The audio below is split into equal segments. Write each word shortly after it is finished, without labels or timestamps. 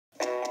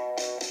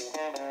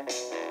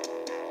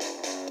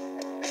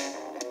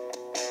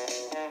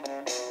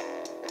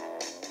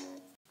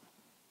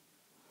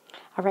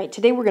All right,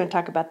 today we're going to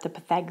talk about the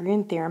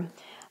Pythagorean theorem.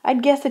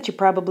 I'd guess that you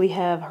probably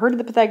have heard of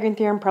the Pythagorean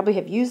theorem, probably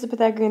have used the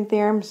Pythagorean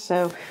theorem,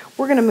 so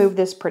we're going to move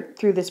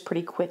through this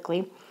pretty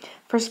quickly.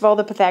 First of all,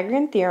 the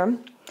Pythagorean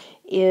theorem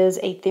is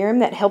a theorem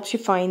that helps you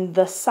find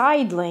the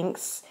side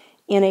lengths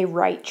in a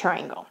right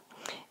triangle.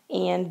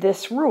 And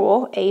this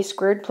rule, a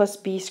squared plus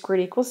b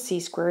squared equals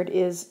c squared,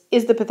 is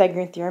the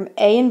Pythagorean theorem.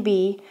 A and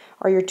b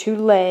are your two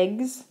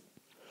legs,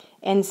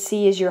 and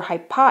C is your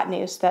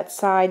hypotenuse, that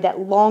side, that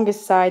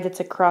longest side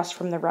that's across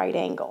from the right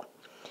angle.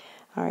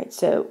 All right,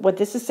 so what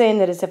this is saying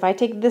that is if I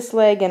take this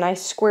leg and I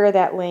square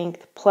that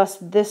length plus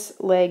this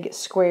leg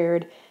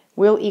squared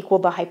will equal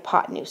the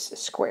hypotenuse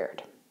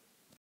squared.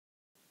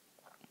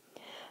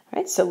 All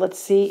right, so let's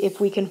see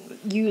if we can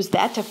use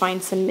that to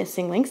find some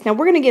missing links. Now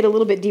we're going to get a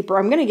little bit deeper.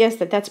 I'm going to guess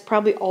that that's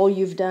probably all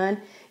you've done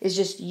is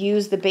just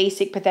use the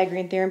basic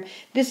Pythagorean theorem.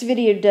 This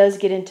video does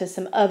get into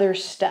some other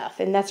stuff,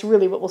 and that's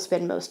really what we'll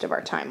spend most of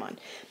our time on.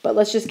 But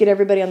let's just get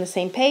everybody on the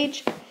same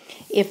page.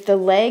 If the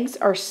legs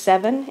are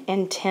 7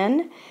 and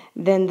 10,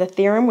 then the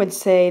theorem would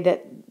say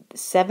that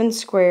 7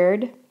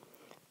 squared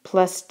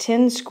plus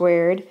 10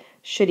 squared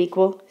should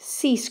equal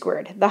c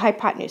squared, the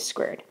hypotenuse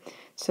squared.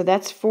 So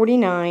that's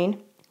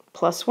 49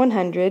 plus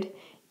 100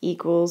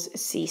 equals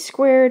c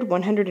squared.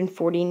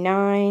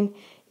 149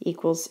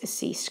 equals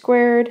c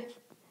squared.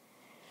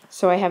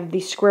 So I have the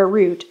square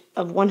root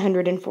of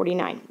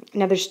 149.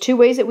 Now there's two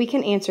ways that we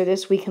can answer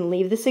this. We can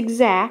leave this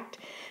exact.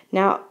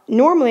 Now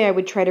normally I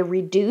would try to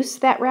reduce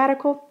that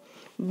radical,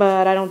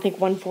 but I don't think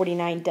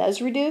 149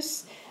 does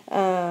reduce.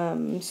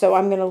 So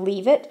I'm going to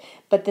leave it.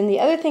 But then the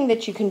other thing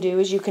that you can do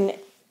is you can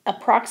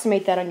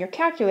approximate that on your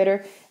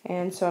calculator.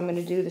 And so I'm going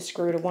to do the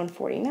square root of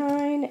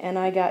 149, and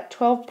I got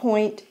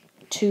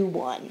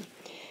 12.21.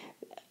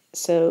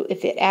 So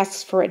if it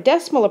asks for a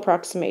decimal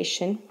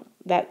approximation,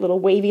 that little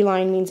wavy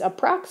line means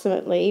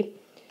approximately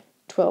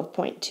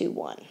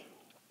 12.21.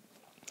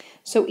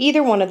 So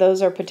either one of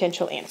those are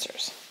potential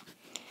answers.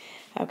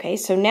 Okay,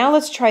 so now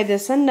let's try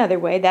this another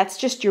way. That's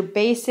just your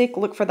basic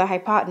look for the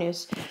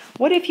hypotenuse.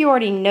 What if you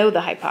already know the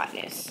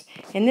hypotenuse?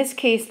 In this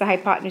case, the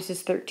hypotenuse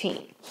is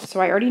 13.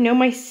 So I already know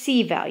my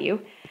C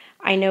value.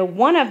 I know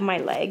one of my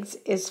legs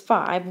is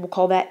 5. We'll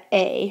call that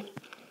A.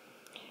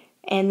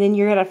 And then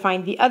you're going to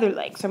find the other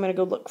leg. So I'm going to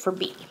go look for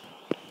B.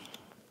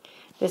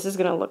 This is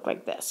going to look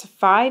like this.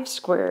 5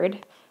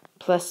 squared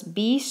plus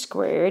b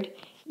squared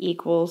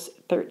equals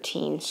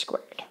 13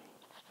 squared.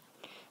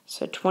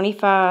 So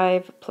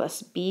 25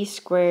 plus b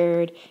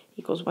squared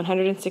equals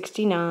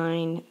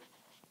 169.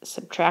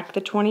 Subtract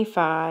the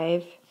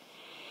 25.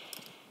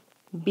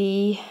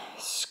 B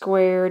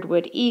squared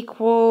would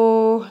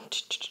equal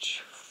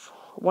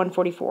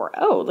 144.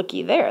 Oh,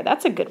 looky there.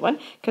 That's a good one.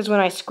 Because when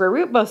I square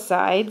root both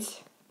sides,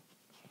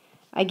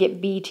 I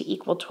get b to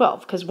equal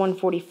 12 because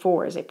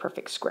 144 is a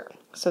perfect square.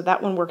 So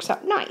that one works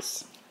out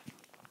nice.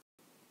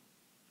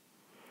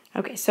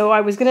 Okay, so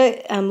I was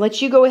going to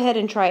let you go ahead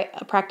and try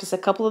practice a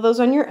couple of those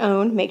on your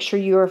own. Make sure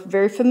you are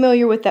very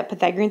familiar with that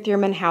Pythagorean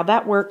theorem and how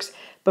that works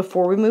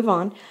before we move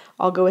on.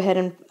 I'll go ahead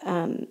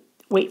and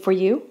wait for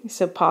you.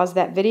 So pause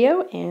that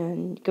video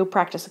and go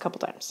practice a couple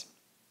times.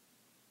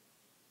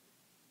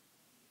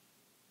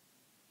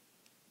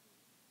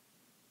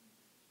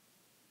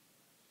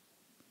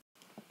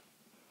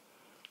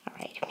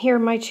 Here are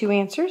my two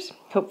answers.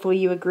 Hopefully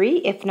you agree.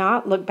 If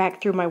not, look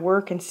back through my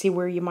work and see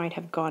where you might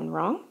have gone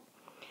wrong.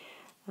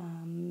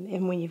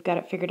 And when you've got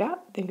it figured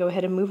out, then go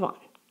ahead and move on.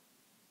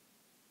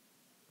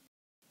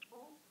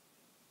 All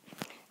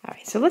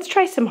right, so let's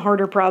try some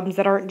harder problems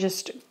that aren't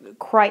just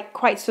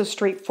quite so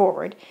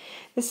straightforward.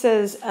 This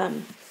says,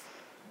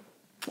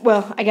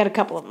 well, I got a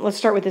couple of them. Let's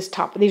start with this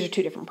top. These are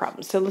two different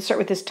problems. So let's start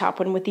with this top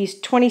one with these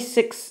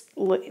 26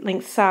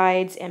 length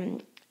sides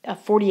and a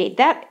 48.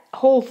 That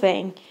whole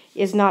thing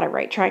is not a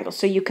right triangle.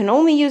 So you can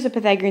only use a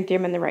Pythagorean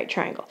theorem in the right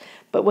triangle.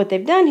 But what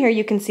they've done here,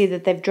 you can see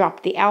that they've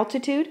dropped the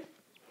altitude.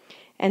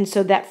 And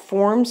so that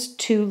forms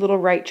two little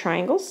right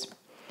triangles.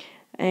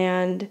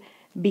 And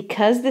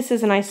because this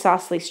is an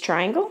isosceles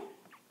triangle,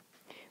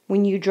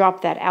 when you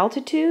drop that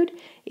altitude,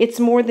 it's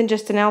more than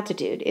just an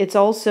altitude. It's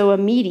also a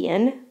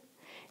median.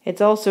 It's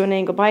also an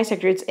angle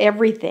bisector. It's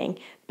everything.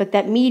 But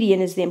that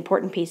median is the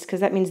important piece because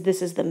that means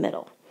this is the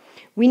middle.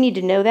 We need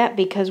to know that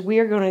because we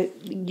are going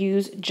to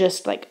use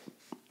just like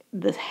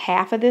the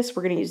half of this.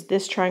 We're going to use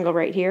this triangle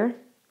right here.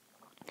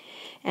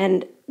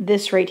 And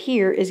this right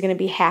here is going to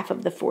be half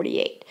of the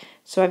 48.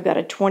 So I've got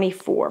a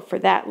 24 for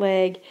that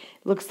leg.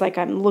 Looks like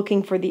I'm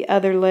looking for the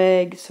other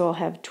leg. So I'll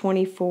have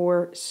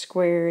 24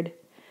 squared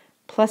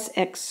plus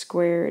x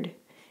squared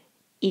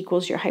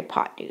equals your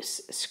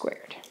hypotenuse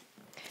squared.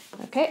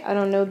 Okay, I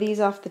don't know these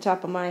off the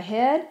top of my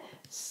head.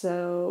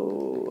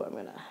 So I'm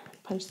going to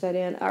punch that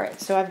in. All right,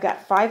 so I've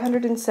got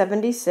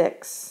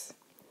 576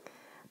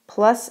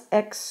 plus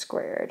x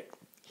squared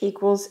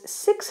equals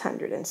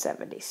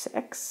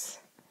 676.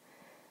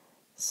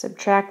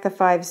 Subtract the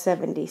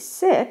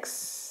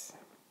 576,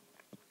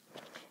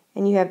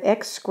 and you have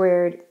x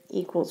squared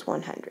equals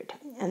 100.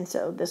 And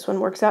so this one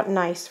works out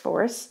nice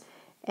for us.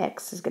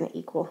 X is going to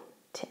equal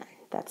 10.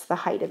 That's the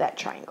height of that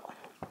triangle.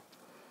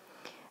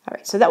 All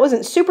right, so that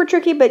wasn't super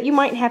tricky, but you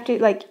might have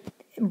to like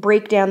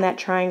break down that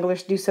triangle or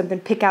do something,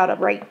 pick out a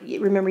right.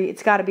 Remember,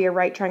 it's got to be a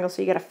right triangle,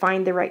 so you got to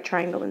find the right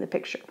triangle in the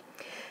picture.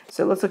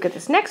 So let's look at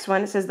this next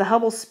one. It says the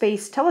Hubble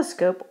Space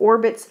Telescope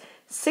orbits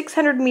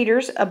 600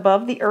 meters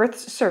above the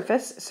Earth's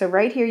surface. So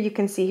right here you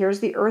can see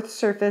here's the Earth's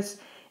surface,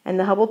 and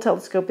the Hubble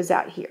telescope is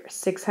out here,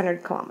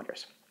 600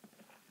 kilometers.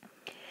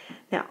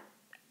 Now,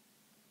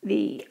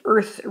 the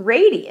Earth's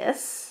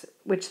radius,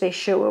 which they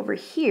show over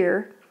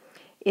here,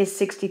 is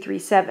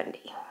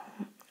 6370.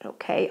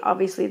 Okay,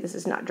 obviously this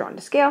is not drawn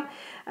to scale.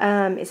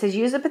 It says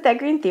use the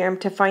Pythagorean theorem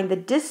to find the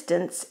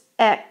distance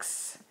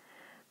x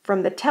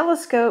from the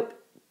telescope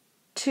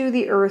to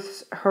the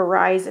Earth's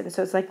horizon.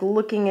 So it's like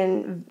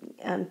looking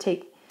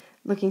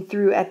looking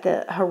through at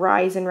the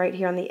horizon right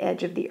here on the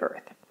edge of the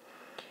Earth.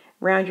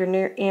 Round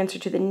your answer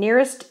to the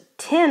nearest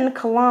 10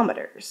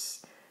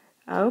 kilometers.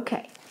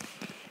 Okay,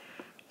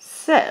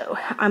 so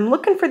I'm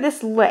looking for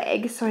this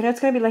leg. So I know it's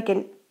going to be like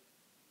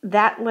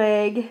that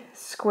leg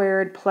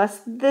squared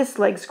plus this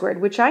leg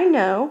squared, which I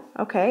know.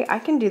 Okay, I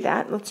can do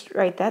that. Let's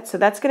write that. So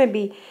that's going to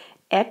be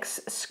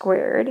x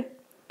squared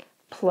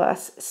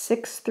plus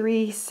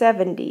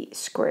 6370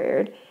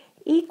 squared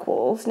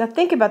equals, now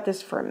think about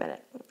this for a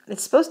minute.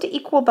 It's supposed to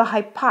equal the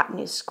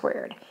hypotenuse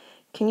squared.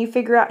 Can you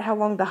figure out how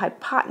long the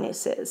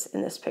hypotenuse is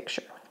in this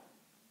picture?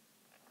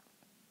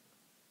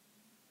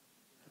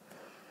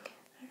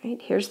 All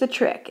right, here's the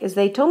trick, is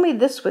they told me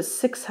this was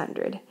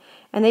 600.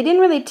 And they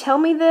didn't really tell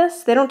me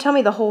this. They don't tell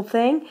me the whole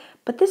thing,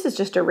 but this is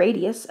just a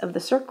radius of the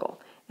circle.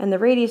 And the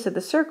radius of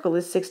the circle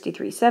is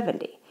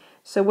 6370.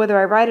 So whether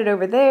I write it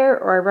over there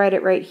or I write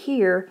it right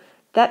here,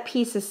 that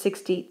piece is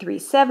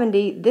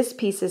 6370, this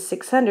piece is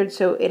 600,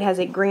 so it has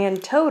a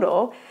grand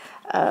total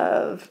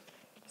of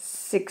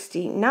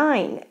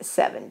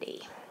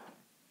 6970.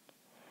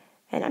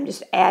 And I'm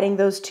just adding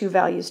those two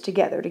values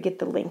together to get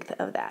the length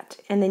of that.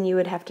 And then you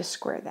would have to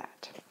square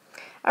that.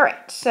 All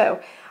right,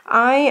 so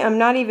I am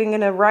not even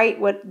going to write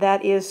what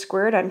that is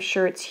squared. I'm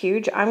sure it's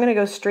huge. I'm going to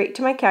go straight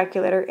to my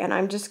calculator, and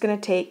I'm just going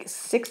to take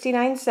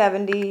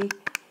 6970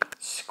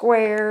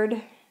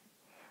 squared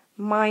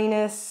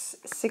minus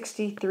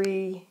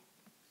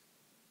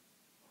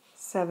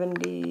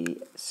 6370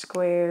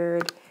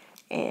 squared,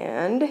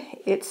 and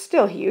it's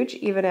still huge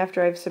even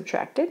after I've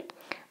subtracted.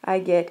 I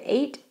get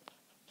 8,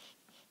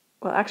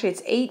 well actually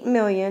it's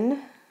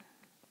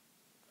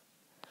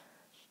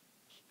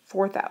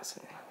 8,004,000.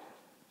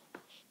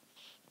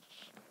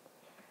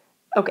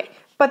 Okay,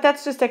 but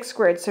that's just x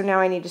squared, so now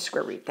I need to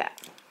square root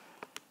that.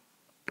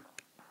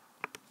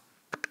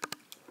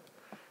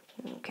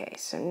 Okay,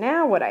 so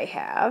now what I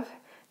have,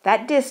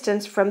 that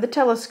distance from the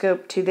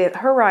telescope to the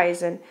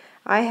horizon,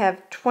 I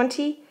have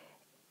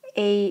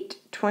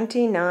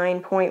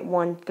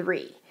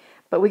 2829.13.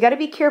 But we got to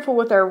be careful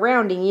with our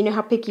rounding. You know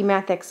how picky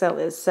Math Excel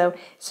is. So it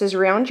says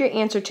round your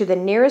answer to the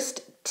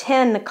nearest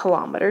 10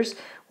 kilometers.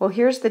 Well,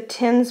 here's the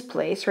tens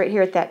place right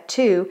here at that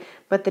 2,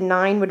 but the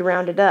 9 would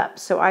round it up.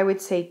 So I would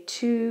say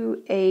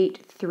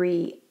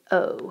 2830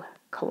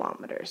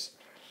 kilometers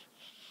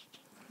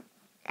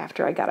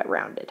after I got it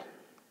rounded.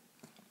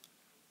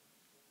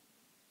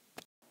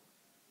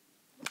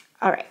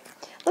 All right,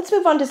 let's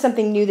move on to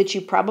something new that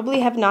you probably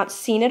have not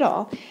seen at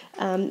all.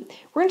 We're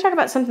going to talk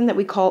about something that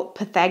we call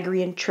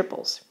Pythagorean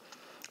triples.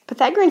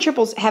 Pythagorean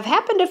triples have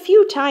happened a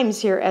few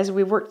times here as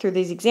we work through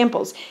these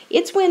examples.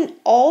 It's when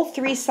all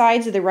three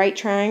sides of the right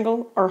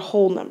triangle are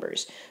whole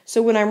numbers.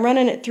 So when I'm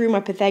running it through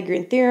my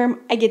Pythagorean theorem,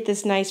 I get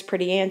this nice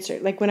pretty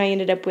answer, like when I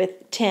ended up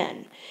with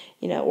 10,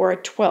 or a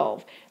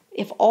 12.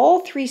 If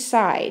all three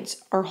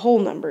sides are whole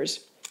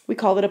numbers, we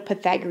call it a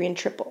Pythagorean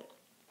triple.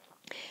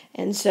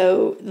 And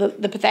so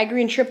the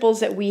Pythagorean triples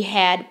that we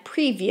had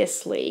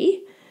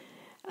previously,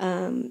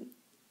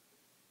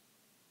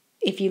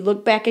 if you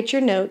look back at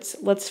your notes,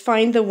 let's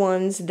find the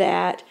ones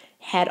that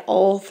had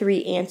all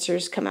three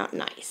answers come out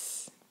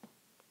nice.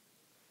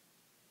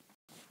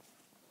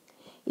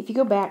 If you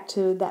go back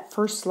to that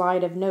first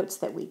slide of notes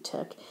that we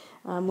took,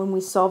 when we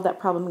solved that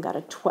problem and got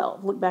a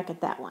 12, look back at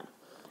that one.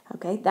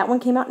 Okay, that one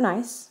came out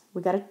nice.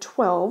 We got a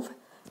 12,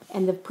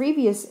 and the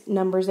previous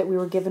numbers that we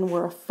were given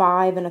were a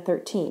 5 and a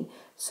 13.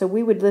 So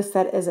we would list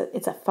that as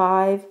it's a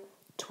 5,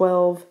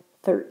 12,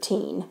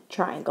 13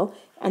 triangle,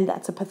 and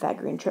that's a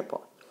Pythagorean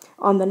triple.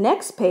 On the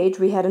next page,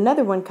 we had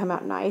another one come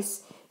out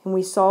nice, and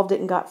we solved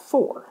it and got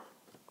 4.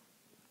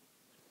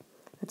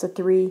 That's a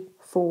 3,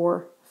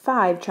 4,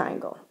 5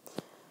 triangle.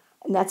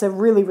 And that's a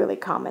really, really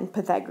common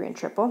Pythagorean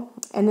triple.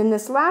 And then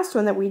this last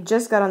one that we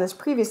just got on this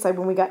previous slide,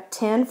 when we got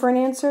 10 for an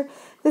answer,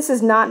 this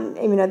is not,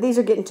 these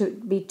are getting to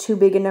be too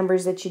big of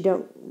numbers that you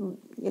don't,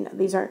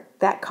 these aren't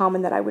that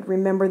common that I would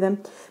remember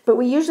them. But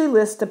we usually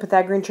list a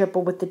Pythagorean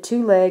triple with the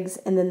 2 legs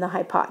and then the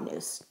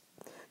hypotenuse.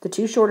 The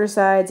 2 shorter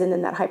sides, and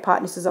then that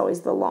hypotenuse is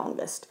always the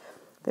longest.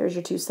 There's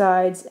your 2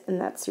 sides, and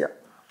that's your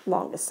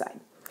longest side.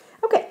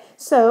 Okay,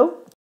 so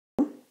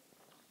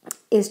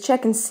is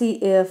check and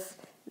see if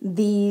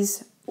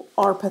these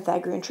are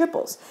Pythagorean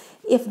triples.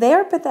 If they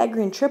are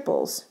Pythagorean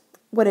triples,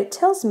 what it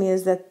tells me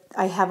is that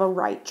I have a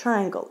right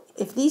triangle.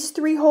 If these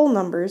 3 whole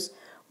numbers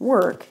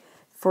work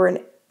for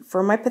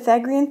for my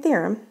Pythagorean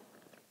theorem,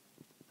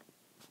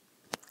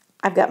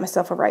 I've got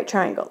myself a right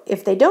triangle.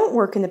 If they don't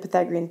work in the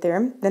Pythagorean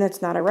theorem, then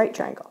it's not a right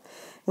triangle.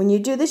 When you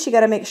do this, you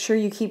got to make sure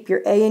you keep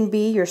your A and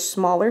B, your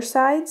smaller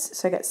sides.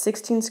 So I got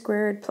 16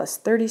 squared plus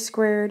 30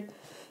 squared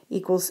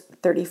equals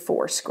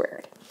 34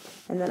 squared.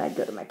 And then I'd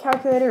go to my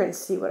calculator and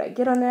see what I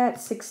get on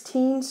that.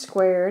 16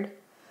 squared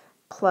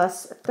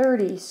plus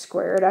 30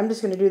 squared. I'm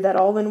just going to do that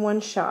all in one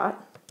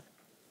shot.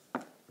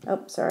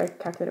 Oh, sorry,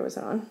 calculator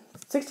wasn't on.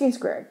 16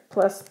 squared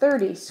plus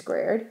 30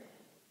 squared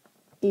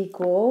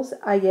equals,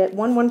 I get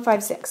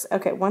 1156.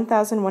 Okay,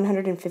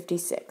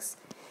 1,156.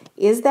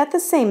 Is that the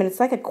same? And it's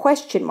like a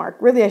question mark.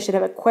 Really, I should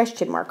have a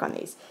question mark on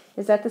these.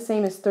 Is that the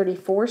same as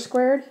 34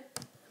 squared?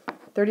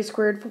 30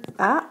 squared,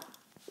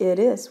 it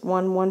is,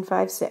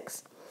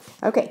 1156.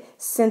 Okay,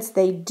 since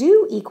they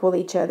do equal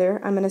each other,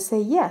 I'm going to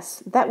say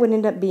yes. That would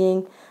end up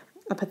being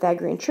a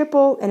Pythagorean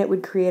triple, and it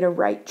would create a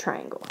right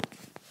triangle.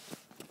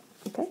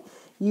 Okay,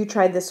 you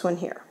try this one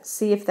here.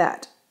 See if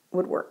that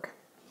would work.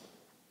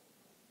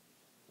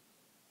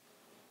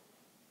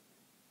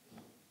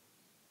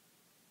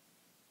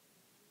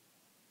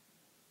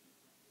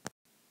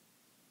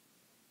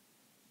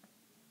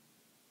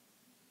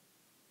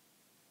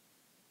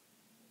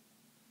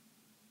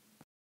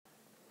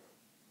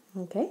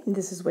 Okay,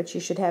 this is what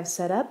you should have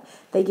set up.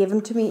 They give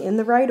them to me in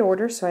the right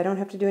order, so I don't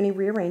have to do any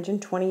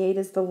rearranging. 28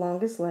 is the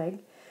longest leg.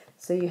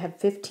 So you have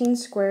 15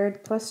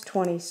 squared plus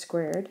 20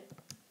 squared.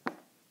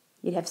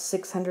 You'd have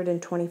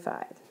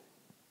 625.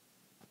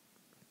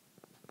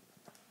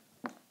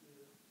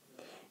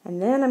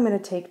 And then I'm going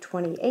to take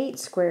 28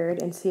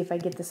 squared and see if I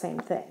get the same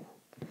thing.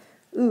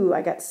 Ooh,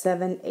 I got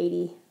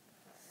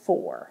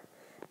 784.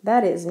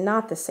 That is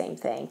not the same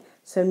thing.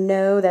 So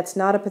no, that's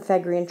not a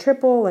Pythagorean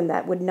triple, and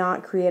that would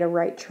not create a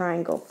right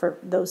triangle for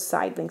those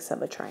side lengths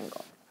of a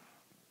triangle.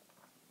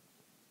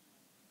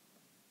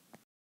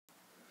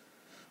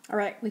 All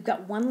right, we've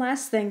got one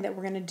last thing that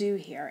we're going to do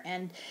here,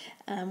 and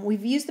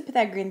we've used the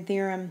Pythagorean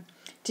theorem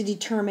to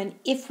determine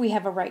if we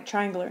have a right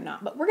triangle or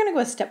not, but we're going to go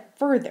a step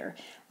further.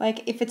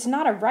 Like, if it's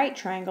not a right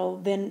triangle,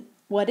 then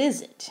what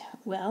is it?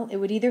 Well, it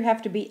would either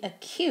have to be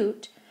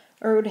acute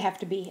or it would have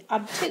to be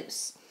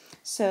obtuse.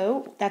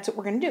 So that's what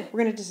we're going to do.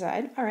 We're going to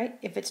decide, all right,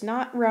 if it's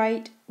not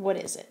right, what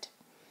is it?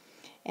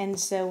 And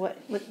so what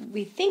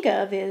we think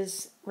of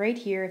is right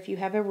here, if you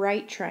have a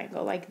right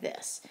triangle like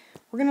this,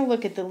 we're going to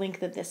look at the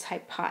length of this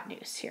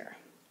hypotenuse here.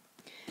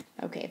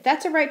 Okay, if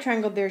that's a right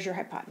triangle, there's your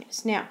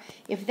hypotenuse. Now,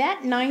 if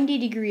that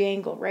 90-degree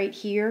angle right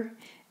here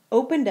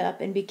opened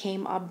up and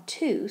became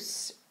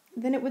obtuse,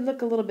 then it would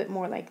look a little bit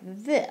more like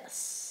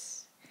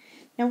this.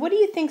 Now, what do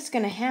you think is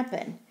going to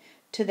happen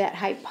to that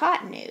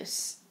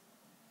hypotenuse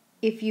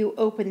if you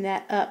open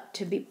that up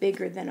to be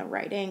bigger than a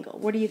right angle?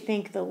 What do you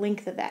think the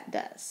length of that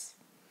does?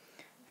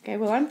 Okay,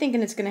 well, I'm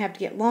thinking it's going to have to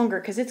get longer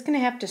because it's going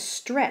to have to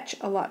stretch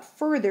a lot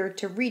further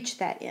to reach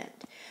that end.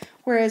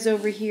 Whereas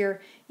over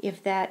here,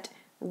 if that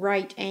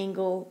right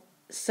angle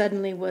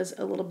suddenly was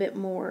a little bit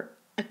more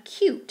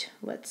acute,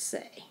 let's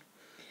say.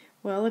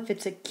 Well, if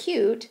it's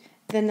acute,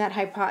 then that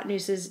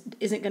hypotenuse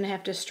isn't going to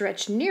have to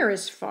stretch near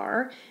as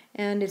far,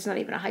 and it's not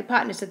even a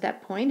hypotenuse at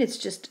that point. It's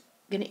just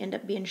going to end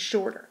up being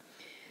shorter.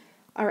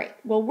 All right,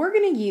 well, we're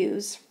going to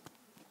use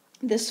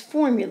this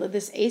formula,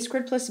 this a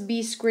squared plus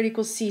b squared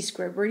equals c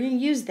squared. We're going to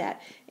use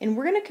that, and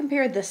we're going to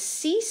compare the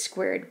c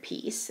squared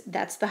piece,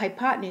 that's the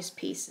hypotenuse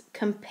piece,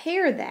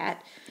 compare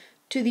that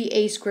to the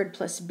a squared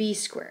plus b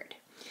squared.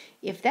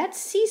 If that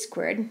c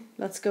squared,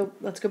 let's go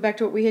back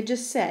to what we had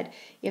just said.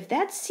 If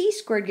that c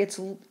squared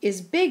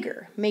is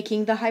bigger,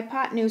 making the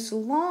hypotenuse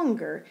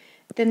longer,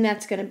 then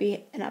that's going to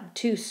be an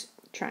obtuse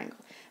triangle.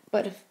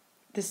 But if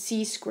the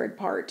c squared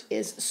part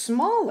is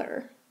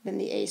smaller than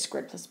the a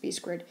squared plus b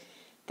squared,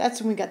 that's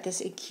when we got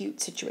this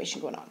acute situation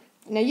going on.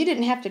 Now, you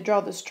didn't have to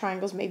draw those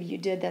triangles. Maybe you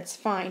did. That's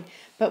fine.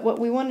 But what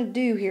we want to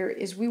do here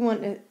is we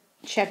want to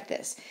check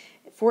this.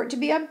 For it to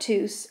be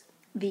obtuse,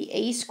 the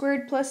a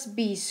squared plus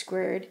b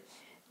squared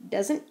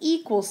doesn't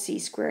equal c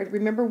squared.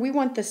 Remember, we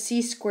want the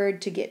c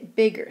squared to get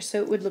bigger,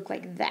 so it would look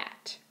like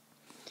that.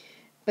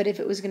 But if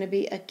it was going to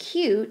be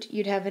acute,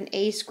 you'd have an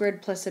a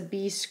squared plus a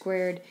b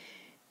squared,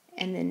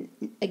 and then,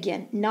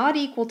 again, not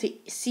equal to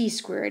c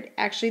squared.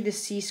 Actually, the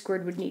c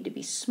squared would need to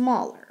be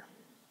smaller.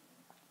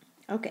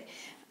 Okay,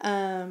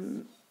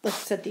 let's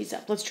set these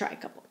up. Let's try a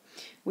couple.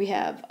 We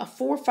have a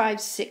 4, 5,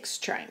 6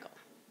 triangle,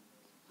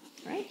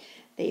 right?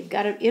 They've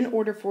got it in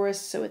order for us,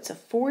 so it's a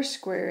 4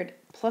 squared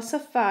plus a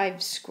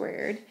 5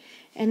 squared,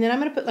 and then I'm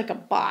going to put like a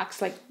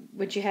box, like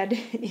what you had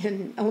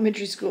in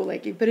elementary school,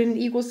 like you put in an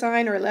equal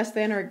sign or a less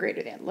than or a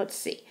greater than. Let's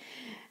see,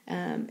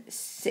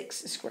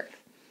 6 squared.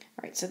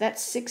 All right, so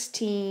that's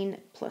 16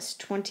 plus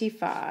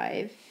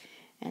 25,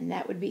 and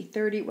that would be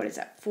 30, what is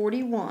that,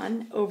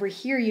 41. Over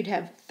here you'd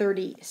have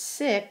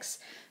 36,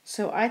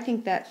 so I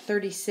think that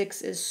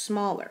 36 is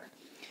smaller.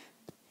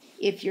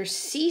 If your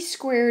c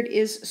squared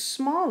is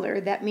smaller,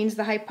 that means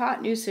the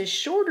hypotenuse is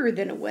shorter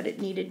than what it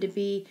needed to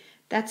be.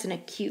 That's an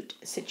acute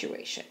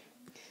situation.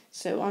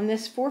 So on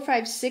this 4,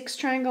 5, 6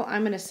 triangle,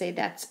 I'm going to say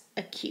that's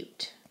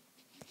acute.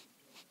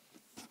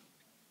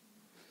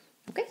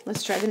 Okay,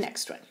 let's try the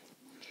next one.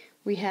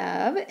 We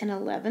have an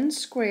 11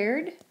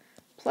 squared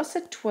plus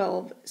a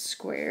 12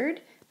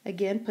 squared.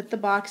 Again, put the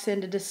box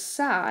in to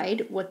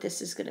decide what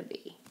this is going to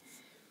be.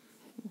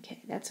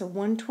 Okay, that's a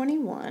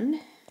 121,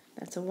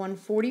 that's a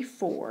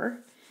 144,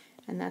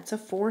 and that's a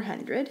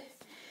 400.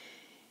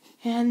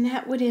 And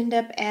that would end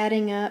up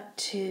adding up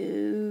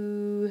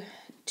to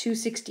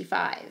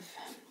 265.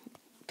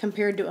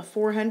 Compared to a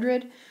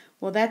 400,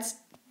 well, that's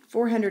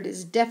 400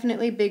 is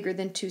definitely bigger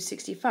than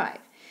 265.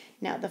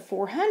 Now the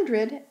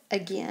 400,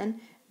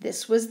 again,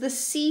 this was the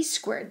c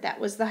squared. That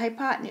was the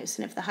hypotenuse.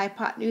 And if the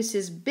hypotenuse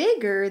is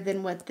bigger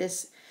than what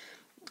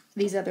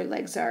these other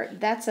legs are,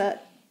 that's a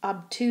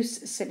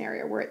obtuse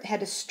scenario where it had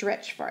to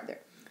stretch farther.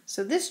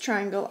 So this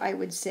triangle, I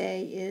would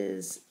say,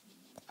 is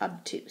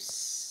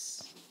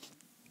obtuse.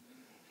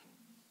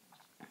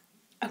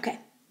 Okay,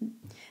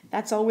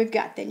 that's all we've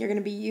got then. You're going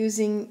to be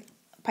using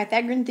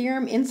Pythagorean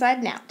theorem inside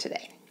and out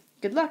today.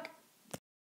 Good luck.